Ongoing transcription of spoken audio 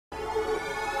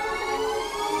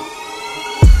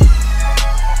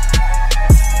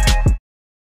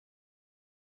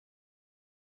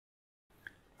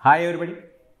Hi everybody.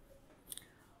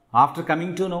 After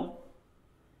coming to know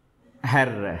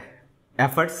her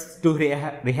efforts to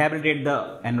rehabilitate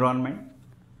the environment,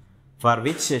 for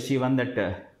which she won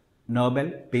that Nobel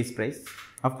Peace Prize.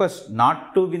 Of course,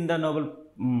 not to win the Nobel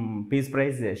Peace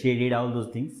Prize, she did all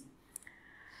those things.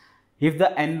 If the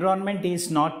environment is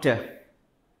not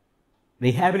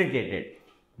rehabilitated,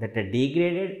 that a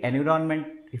degraded environment,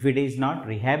 if it is not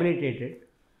rehabilitated,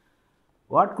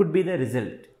 what could be the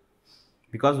result?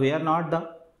 Because we are not the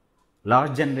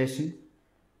last generation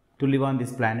to live on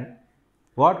this planet.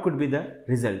 What could be the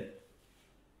result?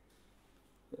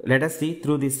 Let us see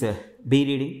through this be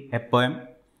reading a poem.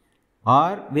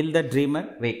 Or will the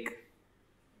dreamer wake?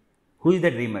 Who is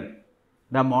the dreamer?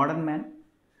 The modern man,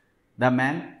 the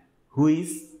man who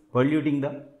is polluting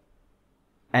the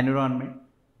environment,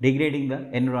 degrading the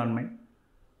environment.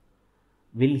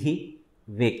 Will he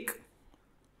wake?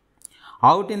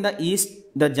 Out in the east,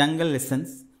 the jungle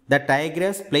listens. The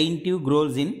tigress plaintive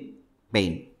growls in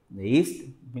pain. The east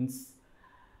means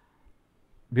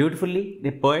beautifully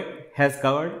the poet has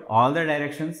covered all the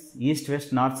directions, east,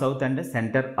 west, north, south and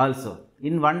center also.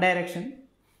 In one direction,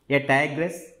 a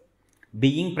tigress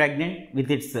being pregnant with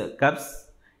its cubs,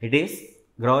 it is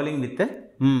growling with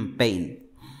pain.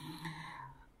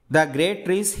 The great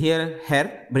trees hear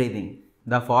her breathing.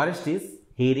 The forest is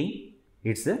hearing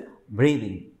its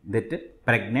breathing. That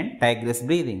pregnant tigress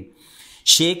breathing.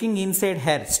 Shaking inside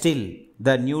her still,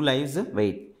 the new lives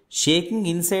wait. Shaking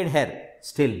inside her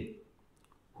still.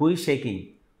 Who is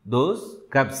shaking? Those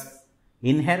cubs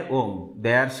in her womb,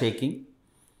 they are shaking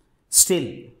still,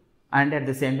 and at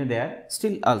the same time they are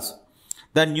still also.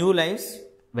 The new lives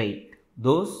wait.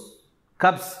 Those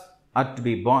cubs are to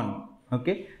be born.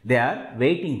 Okay, they are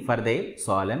waiting for their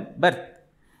solemn birth.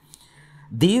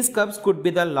 These cubs could be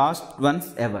the last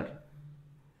ones ever.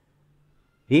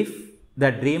 If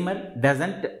the dreamer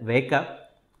doesn't wake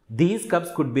up, these cubs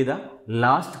could be the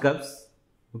last cubs,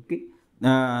 okay,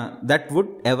 that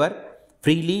would ever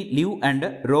freely live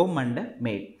and roam and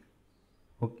mate.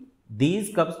 Okay.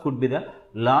 These cubs could be the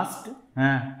last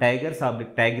tigress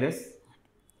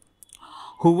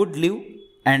who would live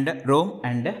and roam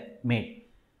and mate.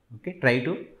 Okay. Try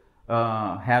to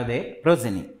have their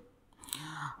progeny.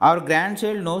 Our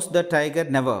grandchild knows the tiger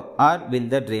never, or will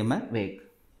the dreamer wake?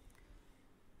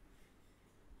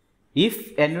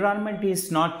 If environment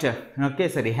is not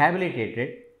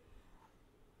rehabilitated,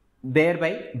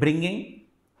 thereby bringing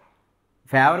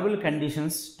favorable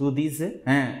conditions to these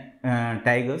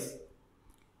tigers,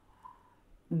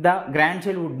 the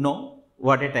grandchild would know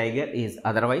what a tiger is.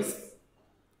 Otherwise,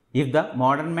 if the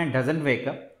modern man doesn't wake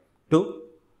up to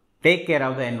take care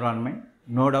of the environment,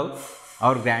 no doubt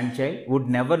our grandchild would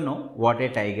never know what a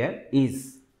tiger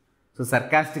is. So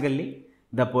sarcastically,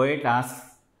 the poet asks,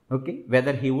 okay,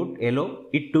 whether he would allow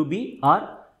it to be or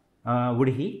would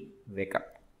he wake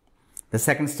up. The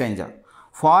second stanza.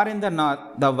 Far in the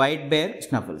north, the white bear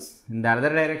snuffles. In the other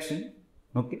direction,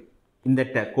 okay, in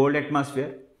that cold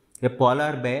atmosphere, a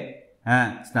polar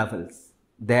bear snuffles.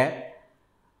 There,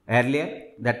 earlier,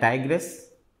 the tigress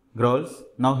growls.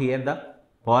 Now here the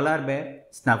polar bear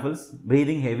snuffles,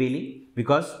 breathing heavily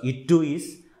because it too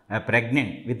is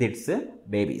pregnant with its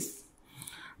babies.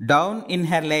 Down in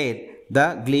her lair,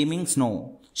 the gleaming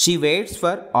snow. She waits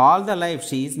for all the life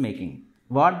she is making.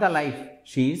 What the life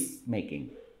she is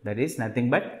making? That is nothing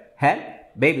but her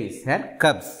babies, her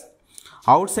cubs.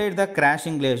 Outside the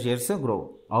crashing glaciers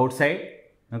grow. Outside,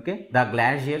 okay, the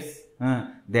glaciers,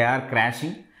 they are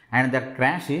crashing and the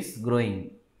crash is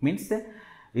growing. Means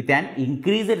with an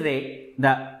increased rate,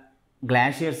 the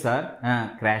glaciers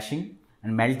are crashing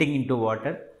and melting into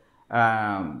water,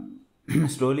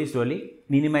 slowly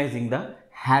minimizing the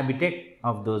habitat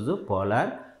of those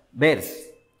polar bears.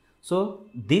 So,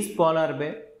 this polar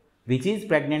bear which is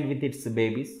pregnant with its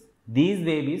babies, these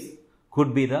babies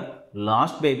could be the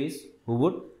last babies who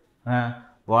would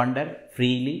wander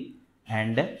freely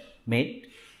and mate,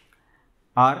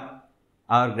 or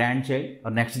our grandchild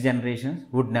or next generations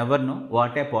would never know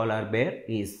what a polar bear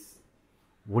is.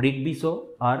 Would it be so,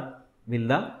 or will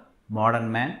the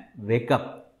modern man wake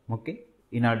up, okay,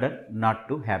 in order not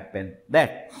to happen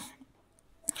that?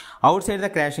 Outside the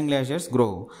crashing glaciers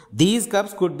grow. These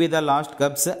cubs could be the last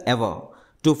cubs ever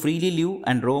to freely live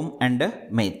and roam and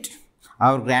mate.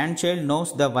 Our grandchild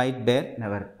knows the white bear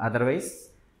never. Otherwise,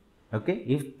 okay,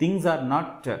 if things are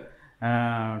not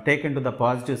taken to the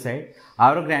positive side,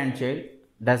 our grandchild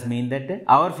does mean that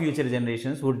our future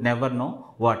generations would never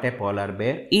know what a polar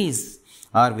bear is.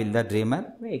 Or will the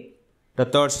dreamer wake? The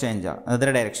third stanza,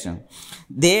 other direction.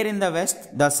 There in the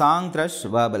west, the song thrush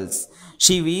warbles.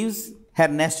 She weaves her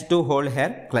nest to hold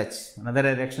her clutch. Another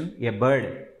direction, a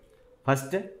bird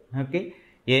First, okay,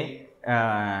 a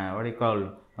what do you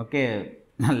call, okay,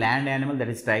 land animal, that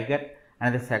is tiger,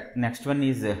 and the next one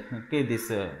is okay,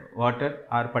 this water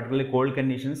or particularly cold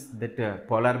conditions, that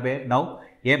polar bear. Now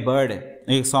a bird,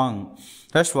 a song,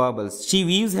 thrush warbles. She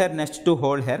weaves her nest to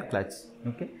hold her clutch.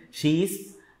 Okay, she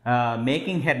is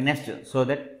making her nest so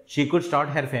that she could start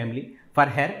her family. For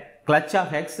her clutch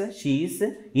of eggs, she is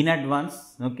in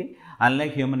advance, okay,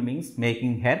 unlike human beings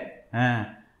making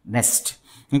her nest.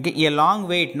 Okay, a long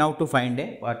wait now to find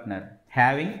a partner.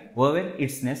 Having woven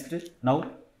its nest,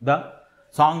 now the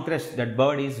song thrush, that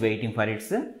bird is waiting for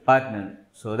its partner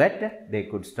so that they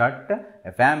could start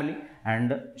a family,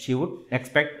 and she would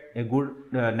expect a good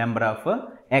number of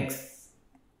eggs.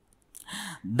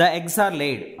 The eggs are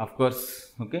laid, of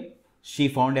course. Okay, she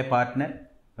found a partner,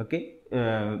 okay,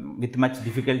 with much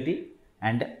difficulty,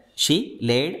 and she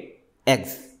laid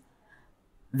eggs.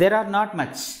 There are not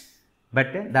much,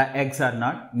 but the eggs are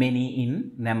not many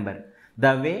in number.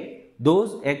 The way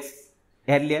those eggs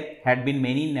earlier had been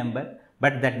many in number,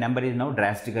 but that number is now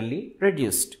drastically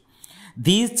reduced.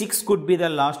 These chicks could be the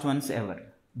last ones ever.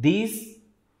 These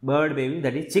bird baby,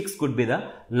 that is chicks, could be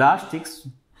the last chicks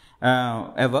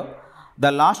ever.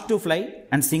 The last to fly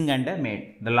and sing and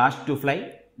mate. The last to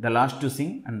fly, the last to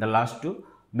sing, and the last to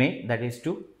mate, that is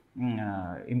to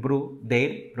improve their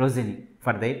progeny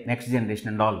for their next generation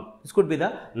and all. This could be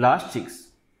the last chicks.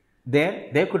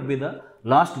 There could be the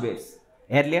last bears.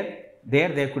 Earlier,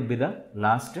 there could be the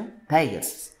last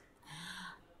tigers.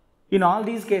 In all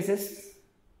these cases,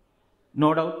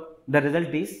 no doubt, the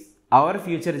result is our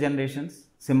future generations,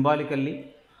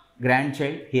 symbolically,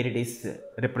 grandchild, here it is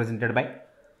represented by,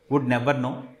 would never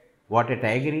know what a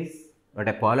tiger is, what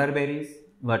a polar bear is,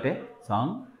 what a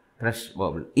song thrush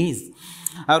warble is.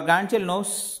 Our grandchild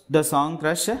knows the song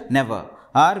thrush never.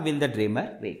 Or will the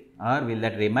dreamer wake? Or will the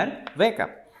dreamer wake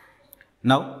up?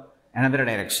 Now, another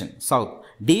direction, south.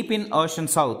 Deep in ocean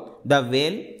south, the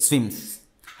whale swims.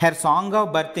 Her song of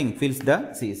birthing fills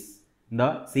the seas.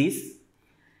 The seas,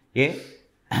 a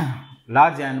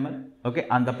large animal, okay,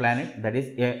 on the planet, that is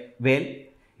a whale.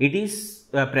 It is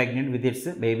pregnant with its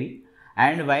baby,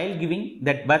 and while giving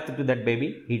that birth to that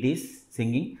baby, it is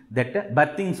singing that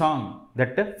birthing song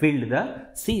that filled the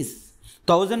seas.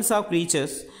 Thousands of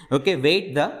creatures, okay,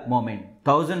 wait the moment.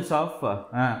 Thousands of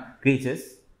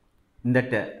creatures in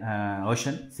that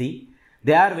ocean, sea,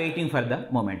 they are waiting for the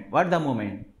moment. What the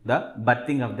moment? The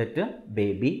birthing of that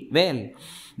baby whale.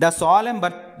 The solemn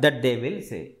birth that they will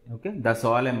say. Okay, the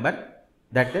solemn birth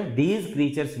that these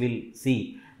creatures will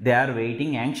see. They are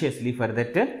waiting anxiously for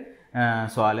that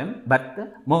solemn birth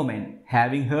moment,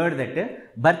 having heard that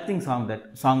birthing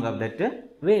song of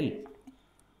that whale.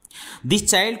 This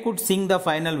child could sing the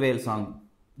final whale song,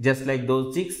 just like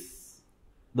those chicks,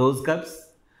 those cubs.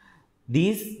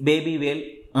 These baby whale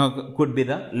could be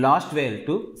the last whale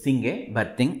to sing a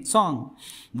birthing song,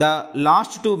 the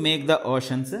last to make the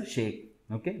oceans shake.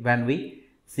 Okay, when we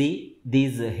see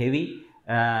these heavy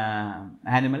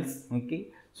animals, okay,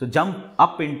 so jump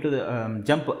up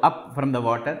from the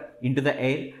water into the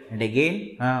air, and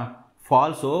again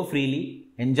fall so freely,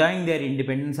 enjoying their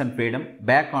independence and freedom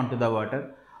back onto the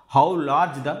water. How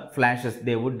large the flashes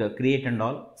they would create and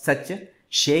all. Such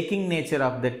shaking nature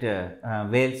of that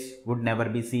whales would never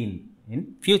be seen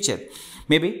in future.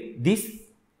 Maybe this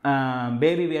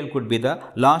baby whale could be the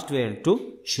last whale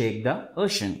to shake the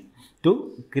ocean,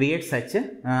 to create such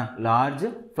large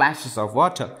flashes of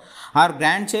water. Our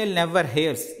grandchild never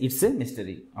hears its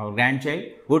mystery. Our grandchild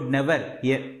would never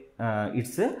hear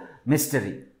its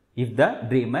mystery if the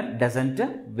dreamer doesn't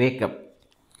wake up.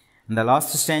 And the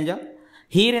last stanza,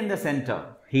 here in the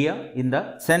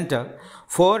center,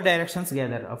 four directions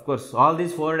gather. Of course, all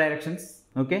these four directions,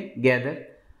 okay, gather.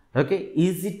 Okay,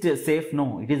 is it safe?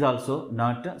 No, it is also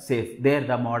not safe. There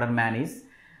the modern man is,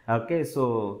 okay,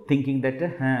 so thinking that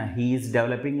he is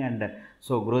developing, and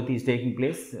so growth is taking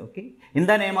place, okay, in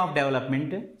the name of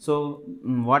development. So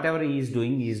whatever he is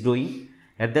doing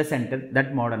at the center,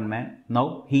 that modern man,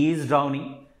 now he is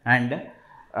drowning, and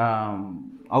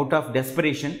out of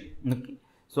desperation, okay,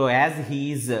 so as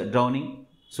he is drowning,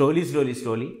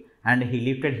 slowly, and he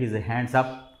lifted his hands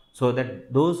up so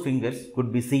that those fingers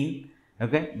could be seen,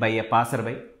 okay, by a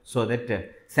passerby, so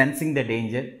that sensing the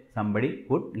danger, somebody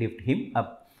would lift him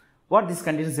up. What this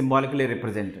condition symbolically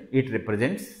represents? It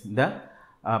represents the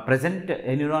present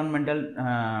environmental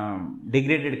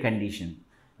degraded condition.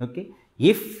 Okay,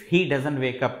 if he doesn't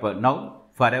wake up now,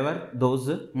 forever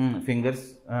those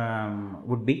fingers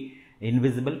would be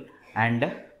invisible,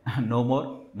 and no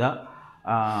more the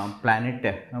planet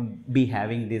be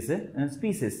having this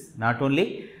species. Not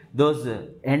only those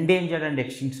endangered and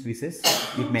extinct species,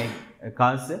 it may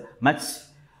cause much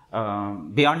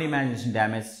beyond imagination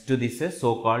damage to this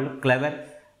so-called clever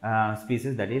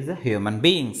species, that is human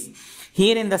beings.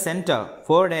 Here in the center,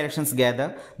 4 directions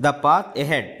gather. The path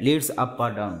ahead leads up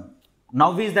or down.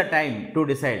 Now is the time to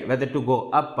decide whether to go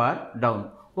up or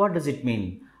down. What does it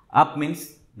mean? Up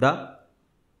means the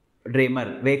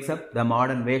dreamer wakes up, the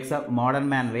modern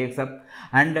man wakes up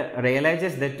and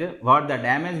realizes that what the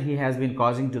damage he has been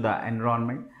causing to the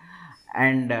environment,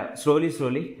 and slowly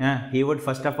he would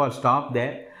first of all stop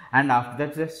there, and after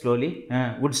that slowly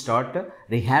would start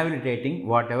rehabilitating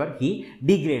whatever he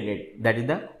degraded. That is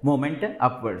the movement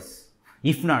upwards.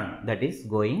 If not, that is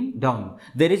going down.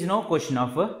 There is no question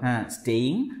of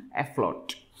staying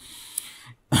afloat.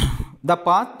 The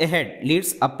path ahead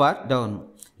leads up or down.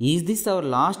 Is this our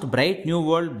last bright new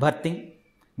world birthing?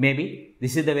 Maybe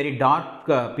this is the very dark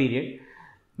period.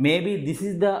 Maybe this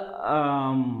is the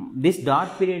this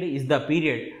dark period is the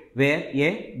period where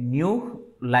a new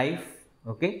life,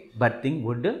 okay, birthing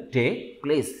would take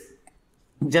place.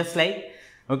 Just like,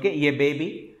 okay, a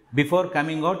baby before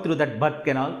coming out through that birth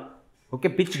canal, okay,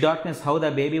 pitch darkness, how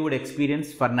the baby would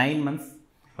experience for 9 months,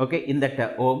 okay, in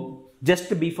that home,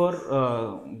 just before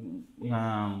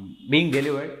being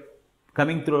delivered,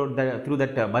 coming through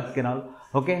that birth canal,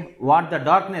 okay, what the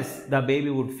darkness the baby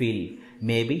would feel.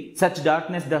 Maybe such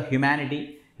darkness the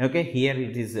humanity, okay, here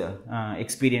it is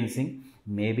experiencing.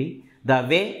 Maybe the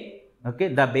way, okay,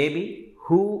 the baby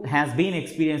who has been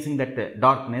experiencing that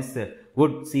darkness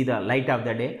would see the light of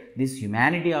the day. This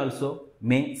humanity also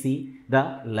may see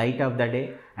the light of the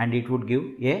day, and it would give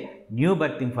a new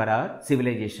birthing for our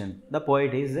civilization. The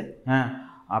poet is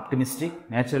optimistic.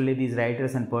 Naturally, these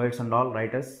writers and poets and all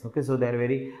writers, okay, so they are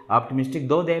very optimistic,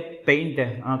 though they paint,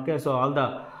 okay, so all the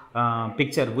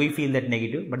picture we feel that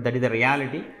negative, but that is the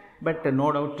reality. But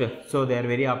no doubt, so they are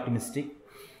very optimistic.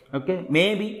 Okay,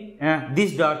 maybe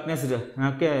this darkness,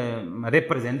 okay,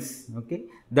 represents, okay,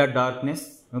 the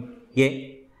darkness,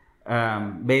 okay,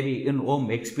 baby in home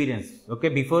experience, okay,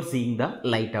 before seeing the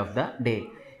light of the day.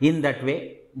 In that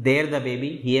way, there the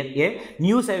baby, here a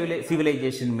new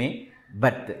civilization may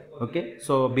birth. Okay,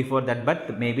 so before that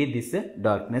birth, maybe this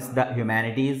darkness the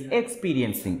humanity is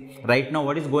experiencing. Right now,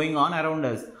 what is going on around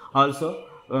us also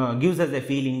gives us a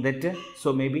feeling that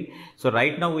so maybe, so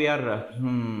right now we are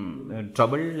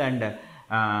troubled and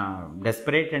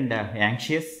desperate and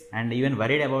anxious and even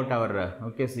worried about our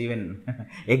okay, so even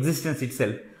existence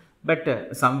itself.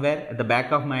 But somewhere at the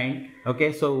back of mind,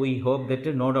 okay, so we hope that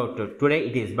no doubt today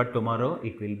it is, but tomorrow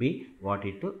it will be what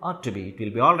it ought to be. It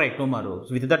will be all right tomorrow.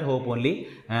 So with that hope only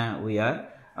we are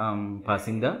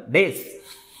passing the days.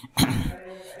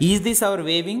 Is this our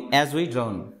waving as we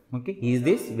drown? Okay, is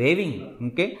this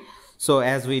waving? Okay, so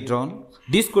as we drown,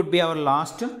 this could be our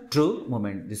last true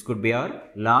moment. This could be our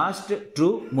last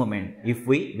true moment. If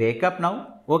we wake up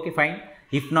now, okay, fine.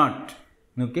 If not,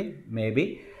 okay,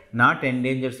 maybe not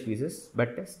endangered species,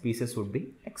 but species would be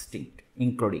extinct,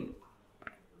 including.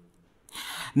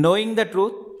 Knowing the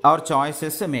truth, our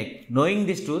choices make. Knowing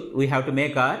this truth, we have to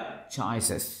make our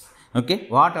choices. Okay,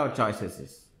 what our choices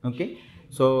is. Okay,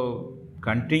 so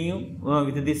continue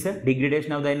with this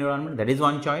degradation of the environment. That is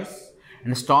one choice,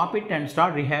 and stop it and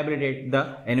start rehabilitate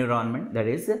the environment. That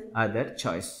is other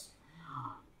choice.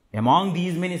 Among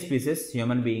these many species,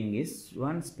 human being is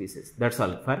one species. That's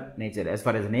all for nature. As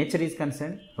far as nature is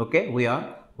concerned, okay, we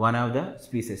are one of the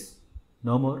species.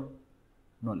 No more,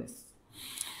 no less.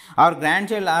 Our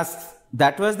grandchild asks,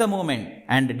 that was the moment,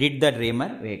 and did the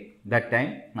dreamer wake? That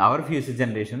time, our future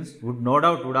generations would no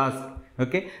doubt would ask,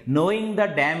 okay, knowing the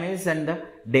damage and the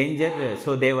danger,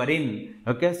 so they were in,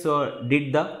 okay, so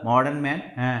did the modern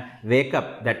man wake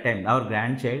up that time? Our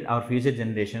grandchild, our future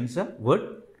generations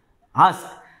would ask.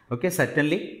 Okay,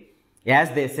 certainly,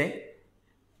 as they say,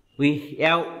 we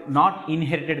have not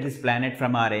inherited this planet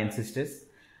from our ancestors,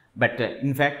 but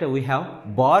in fact, we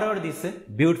have borrowed this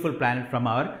beautiful planet from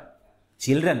our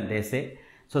children, they say.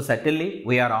 So, certainly,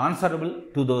 we are answerable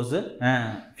to those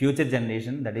future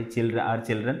generation, that is children, our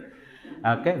children,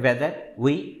 okay, whether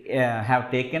we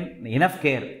have taken enough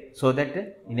care so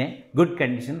that in a good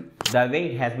condition, the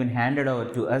way it has been handed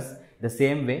over to us, the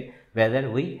same way,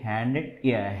 whether we hand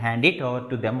it over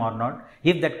to them or not.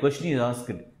 If that question is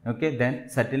asked, okay, then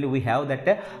certainly we have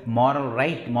that moral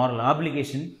right, moral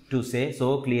obligation to say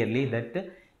so clearly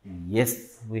that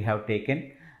yes, we have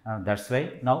taken, that's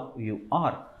why now you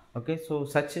are. Okay, so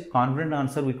such a confident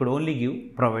answer we could only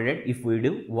give provided if we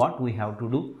do what we have to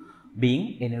do,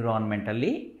 being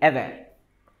environmentally aware.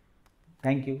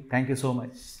 Thank you so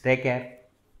much. Take care.